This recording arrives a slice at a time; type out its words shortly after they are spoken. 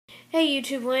Hey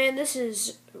YouTube land, this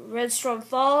is Redstorm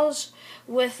Falls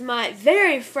with my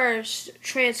very first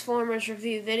Transformers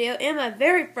review video and my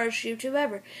very first YouTube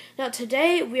ever. Now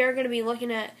today we are going to be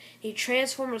looking at a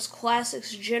Transformers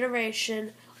Classics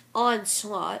Generation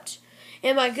Onslaught,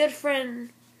 and my good friend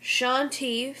Sean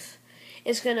Teef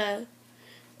is gonna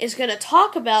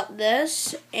talk about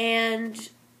this, and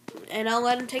I'll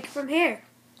let him take it from here.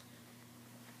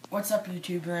 What's up,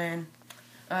 YouTube land?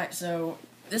 Alright, so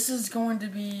this is going to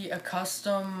be a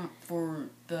custom for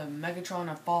the Megatron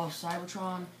and Fall of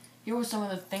Cybertron. Here are some of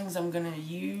the things I'm going to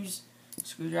use.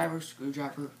 Screwdriver.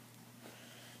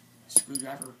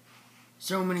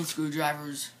 So many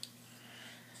screwdrivers.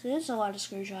 There's a lot of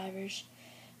screwdrivers.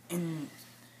 And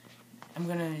I'm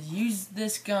going to use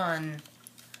this gun.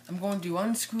 I'm going to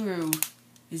unscrew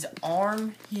his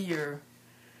arm here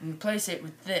and replace it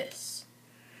with this.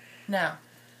 Now,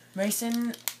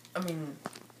 Mason...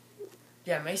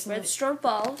 Redstorm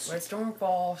Falls. Redstorm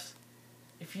Falls.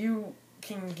 If you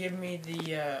can give me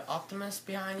the Optimus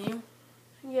behind you.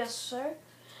 Yes, sir.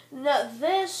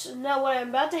 Now what I'm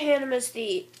about to hand him is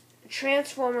the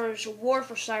Transformers War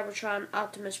for Cybertron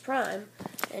Optimus Prime.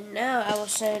 And now I will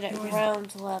set it at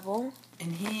ground level.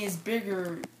 And he is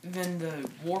bigger than the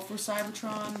War for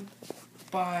Cybertron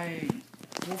by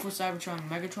War for Cybertron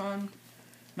Megatron.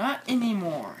 Not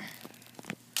anymore.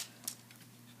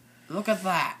 Look at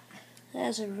that.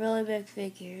 That's a really big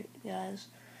figure, guys.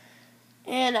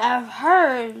 And I've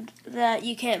heard that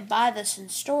you can't buy this in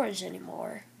stores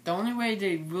anymore. The only way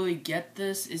to really get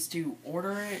this is to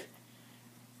order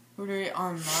it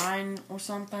online or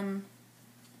something.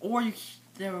 Or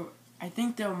I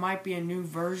think there might be a new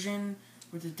version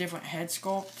with a different head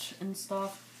sculpt and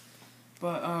stuff.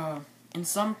 But in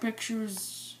some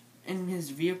pictures in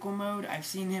his vehicle mode, I've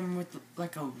seen him with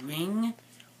like a ring.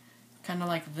 Kind of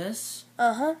like this.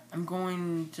 I'm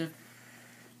going to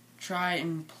try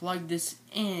and plug this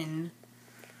in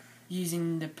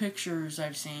using the pictures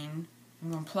I've seen. I'm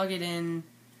going to plug it in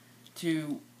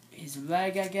to his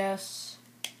leg, I guess.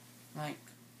 Like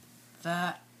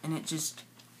that. And it just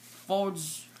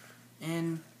folds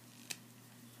in.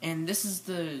 And this is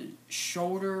the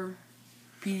shoulder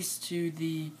piece to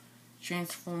the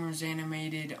Transformers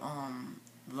animated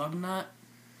lug nut.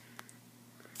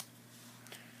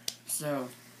 So,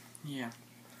 yeah.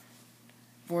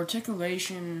 For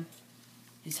articulation,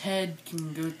 his head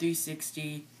can go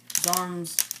 360, his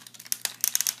arms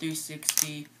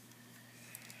 360.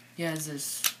 He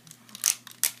has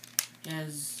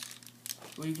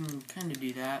well, you can kind of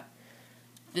do that.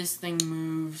 This thing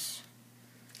moves.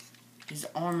 His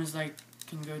arm is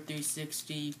can go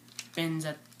 360, bends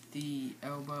at the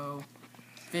elbow.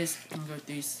 Fist can go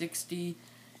 360.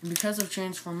 And because of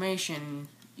transformation,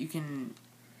 you can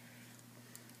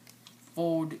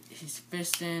fold his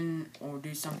fist in or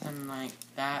do something like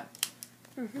that.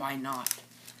 Why not?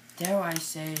 Dare I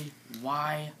say,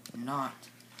 why not?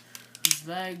 His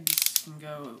legs can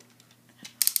go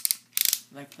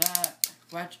like that,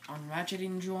 on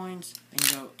ratcheting joints, and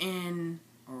go in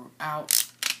or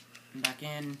out and back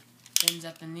in. Bends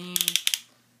at the knee,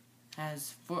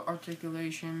 has foot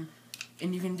articulation,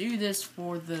 and you can do this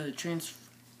for the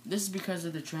this is because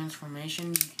of the transformation.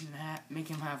 You can make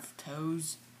him have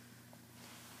toes.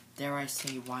 Dare I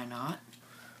say, why not?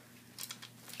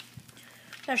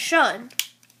 Now, Sean.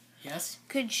 Yes?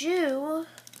 Could you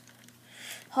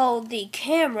hold the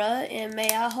camera, and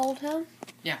may I hold him?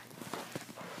 Yeah.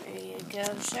 There you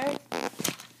go, sir.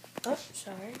 Oh,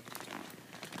 sorry.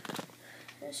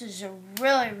 This is a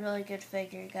really, really good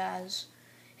figure, guys.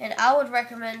 And I would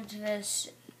recommend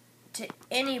this to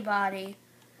anybody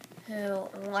who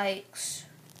likes,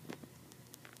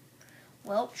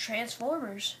 well,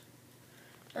 Transformers.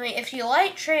 I mean, if you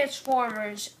like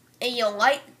Transformers and you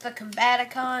like the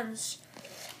Combaticons,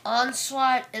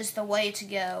 Onslaught is the way to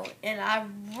go. And I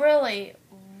really,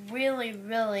 really,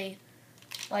 really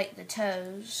like the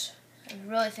toes. I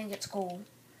really think it's cool.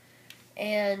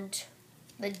 And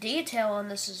the detail on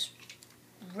this is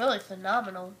really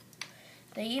phenomenal.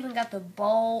 They even got the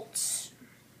bolts.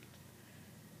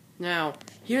 Now,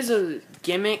 here's a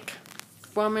gimmick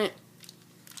from it.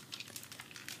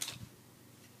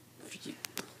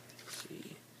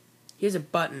 Here's a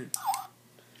button,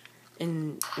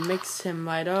 and it makes him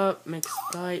light up, makes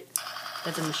light.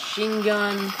 That's a machine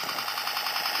gun,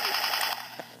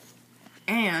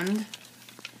 and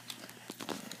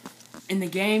in the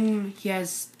game he has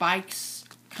spikes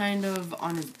kind of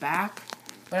on his back.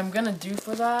 What I'm gonna do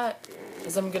for that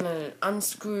is I'm gonna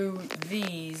unscrew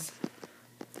these,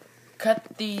 cut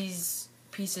these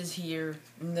pieces here,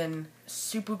 and then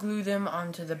super glue them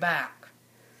onto the back.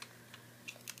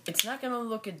 it's not going to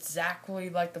look exactly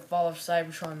like the Fall of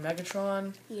Cybertron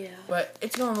Megatron. Yeah. But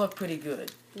it's going to look pretty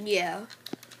good. Yeah.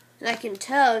 And I can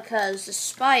tell because the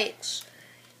spikes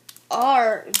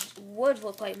would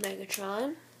look like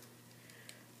Megatron.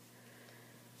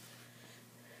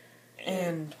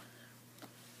 And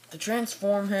to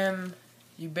transform him,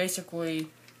 you basically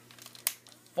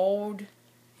rotate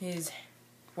his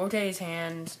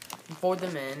hands and fold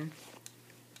them in.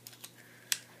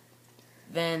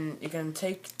 Then you're going to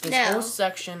take this whole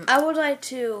section. I would like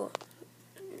to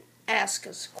ask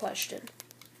us a question.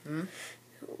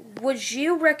 Would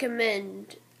you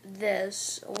recommend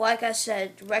this, like I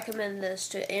said, recommend this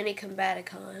to any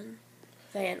Combaticon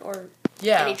fan or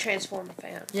any Transformer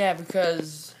fan? Yeah,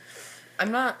 because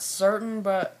I'm not certain,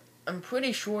 but I'm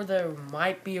pretty sure there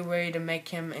might be a way to make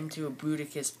him into a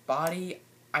Bruticus body.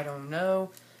 I don't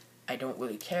know. I don't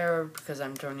really care because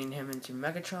I'm turning him into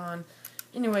Megatron.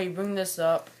 Anyway, you bring this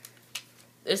up.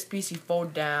 This piece you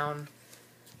fold down.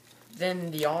 Then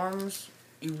the arms,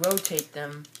 you rotate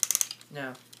them.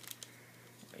 No.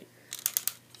 Wait.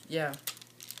 Yeah.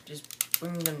 Just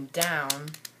bring them down. And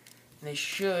they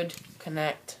should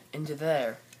connect into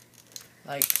there.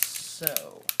 Like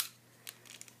so.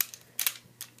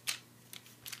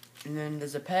 And then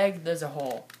there's a peg, there's a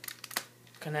hole.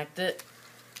 Connect it.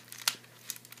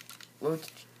 We'll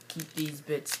keep these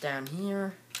bits down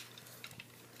here.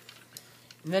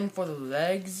 And then for the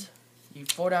legs, you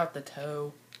fold out the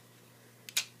toe.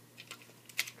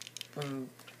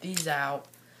 Bring these out.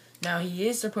 Now he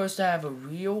is supposed to have a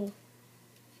wheel,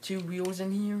 2 wheels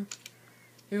in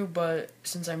here, but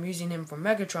since I'm using him for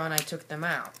Megatron, I took them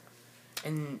out.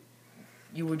 And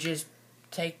you would just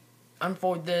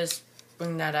unfold this,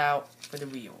 bring that out for the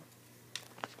wheel.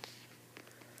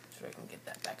 So I can get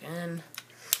that back in.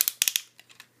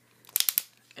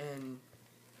 And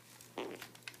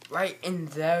right in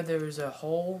there, there was a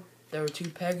hole. There were 2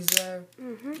 pegs there.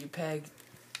 You peg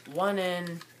one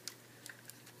in.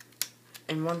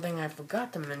 And one thing I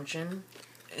forgot to mention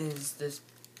is this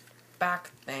back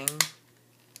thing.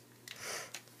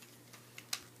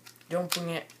 Don't bring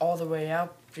it all the way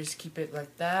out. Just keep it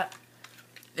like that.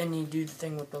 Then you do the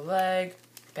thing with the leg.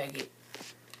 Peg it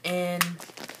in.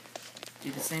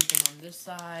 Do the same thing on this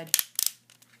side.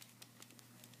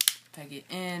 Peg it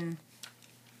in.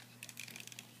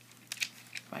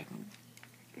 If I can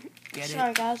get it.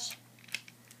 Sorry, guys.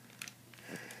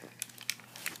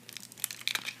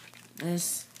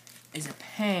 This is a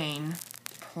pain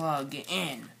to plug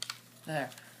in. There.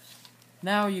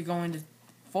 Now you're going to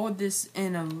fold this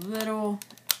in a little.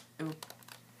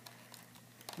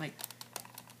 Like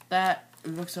that.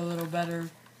 It looks a little better.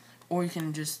 Or you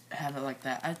can just have it like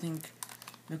that. I think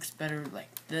it looks better like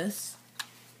this.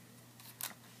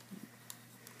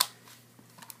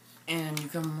 And you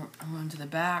come around to the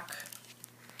back.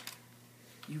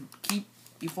 You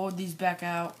fold these back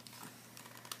out.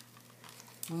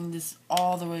 Bring this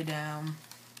all the way down.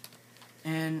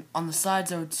 And on the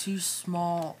sides there are 2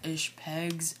 small-ish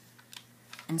pegs.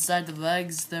 Inside the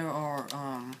legs there are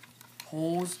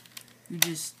holes. You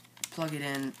just plug it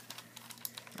in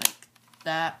like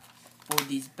that. Fold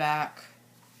these back.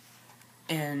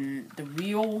 And the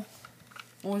wheels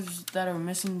that are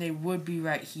missing, they would be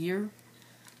right here.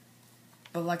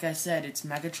 But like I said, it's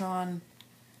Megatron.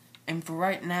 And for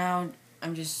right now,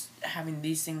 I'm just having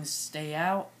these things stay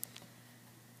out.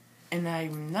 And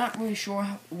I'm not really sure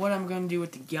what I'm going to do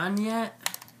with the gun yet.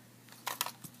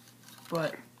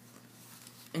 But,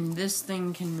 and this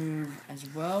thing can move as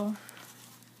well.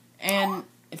 And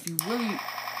if you really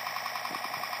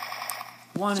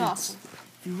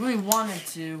wanted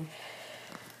to,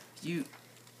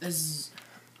 there's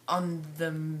on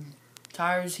the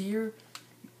tires here,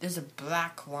 there's a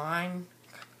black line.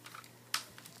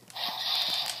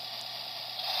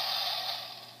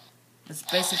 That's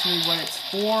basically what it's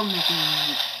for,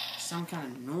 making some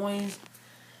kind of noise.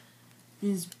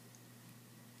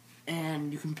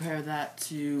 And you compare that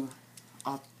to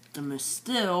Optimus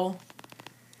Still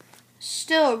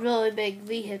a really big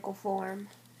vehicle form.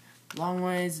 Long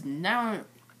ways. Now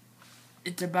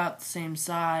it's about the same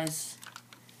size.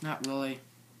 Not really.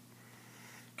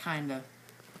 Kinda.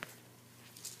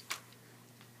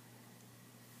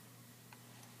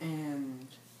 And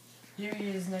here he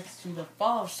is next to the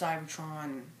Fall of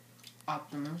Cybertron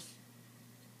Optimus.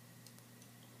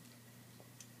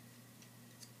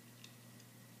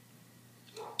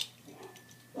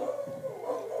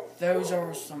 Those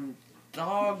are some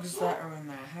dogs that are in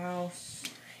the house.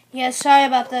 Yeah, sorry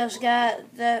about those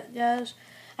guys.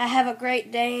 I have a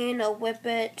Great Dane, a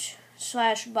Whippet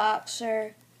 /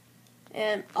 Boxer,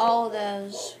 and all of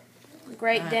those.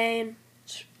 Great Dane.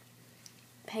 It's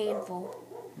painful.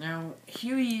 Now,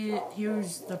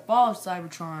 here's the Fall of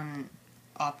Cybertron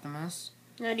Optimus.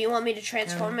 Now, do you want me to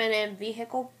transform him in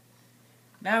vehicle?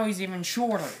 Now he's even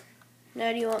shorter.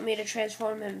 Now, do you want me to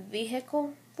transform in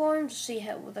vehicle form to see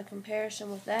how the comparison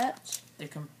with that?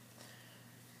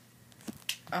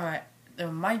 Alright,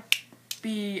 there might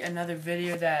be another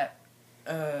video that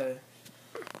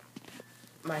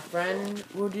my friend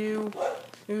will do,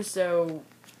 so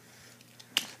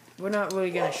we're not really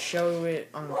going to show it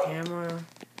on the camera.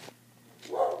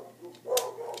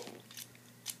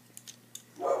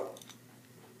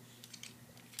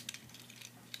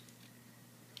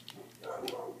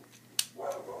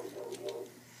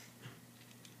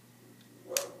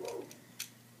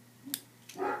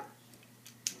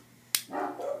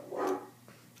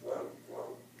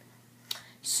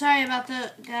 Sorry about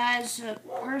that, guys. A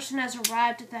person has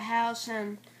arrived at the house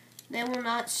and they will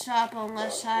not stop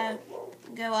unless I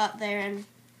go out there and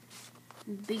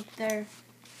beat their...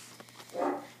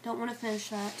 Don't want to finish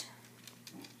that.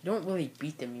 You don't really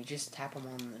beat them, you just tap them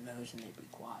on the nose and they be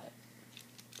quiet.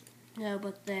 No,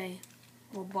 but they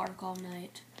will bark all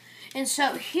night. And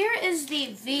so here is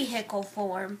the vehicle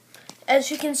form. As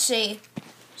you can see,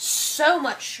 so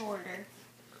much shorter.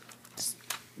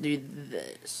 Do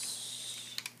this.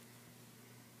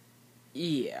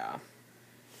 Yeah.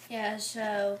 Yeah,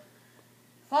 so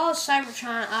Fall of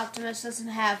Cybertron Optimus doesn't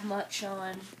have much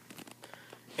on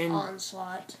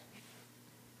Onslaught.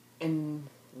 And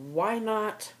why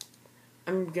not?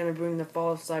 I'm gonna bring the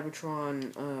Fall of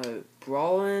Cybertron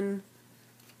Brawl in.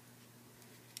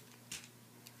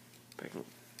 If I can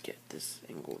get this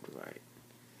angled right.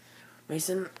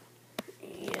 Mason?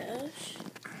 Yes.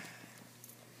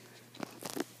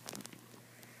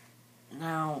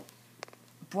 Now,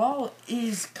 Brawl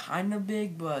is kind of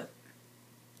big, but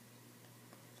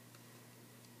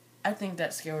I think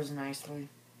that scales nicely.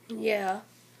 Yeah.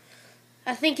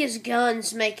 I think his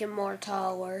guns make him more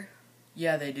taller.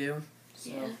 Yeah, they do. So.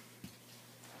 Yeah.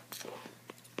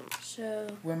 So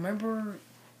remember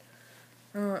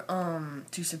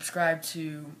to subscribe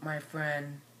to my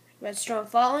friend Red Strong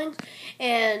Fallings,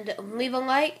 and leave a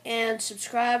like and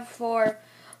subscribe for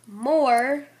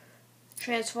more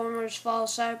Transformers Fall of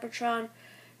Cybertron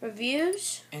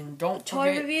reviews, and don't toy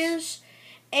forget reviews,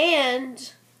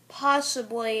 and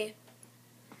possibly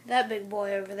that big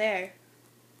boy over there.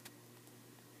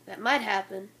 That might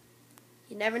happen.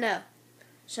 You never know.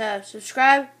 So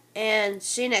subscribe and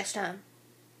see you next time.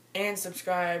 And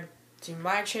subscribe to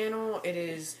my channel. It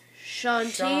is Sean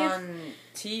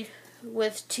Teef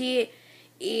with Teif.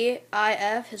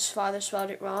 His father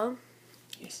spelled it wrong.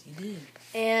 Yes, he did.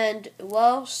 And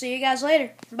we'll see you guys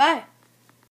later. Bye.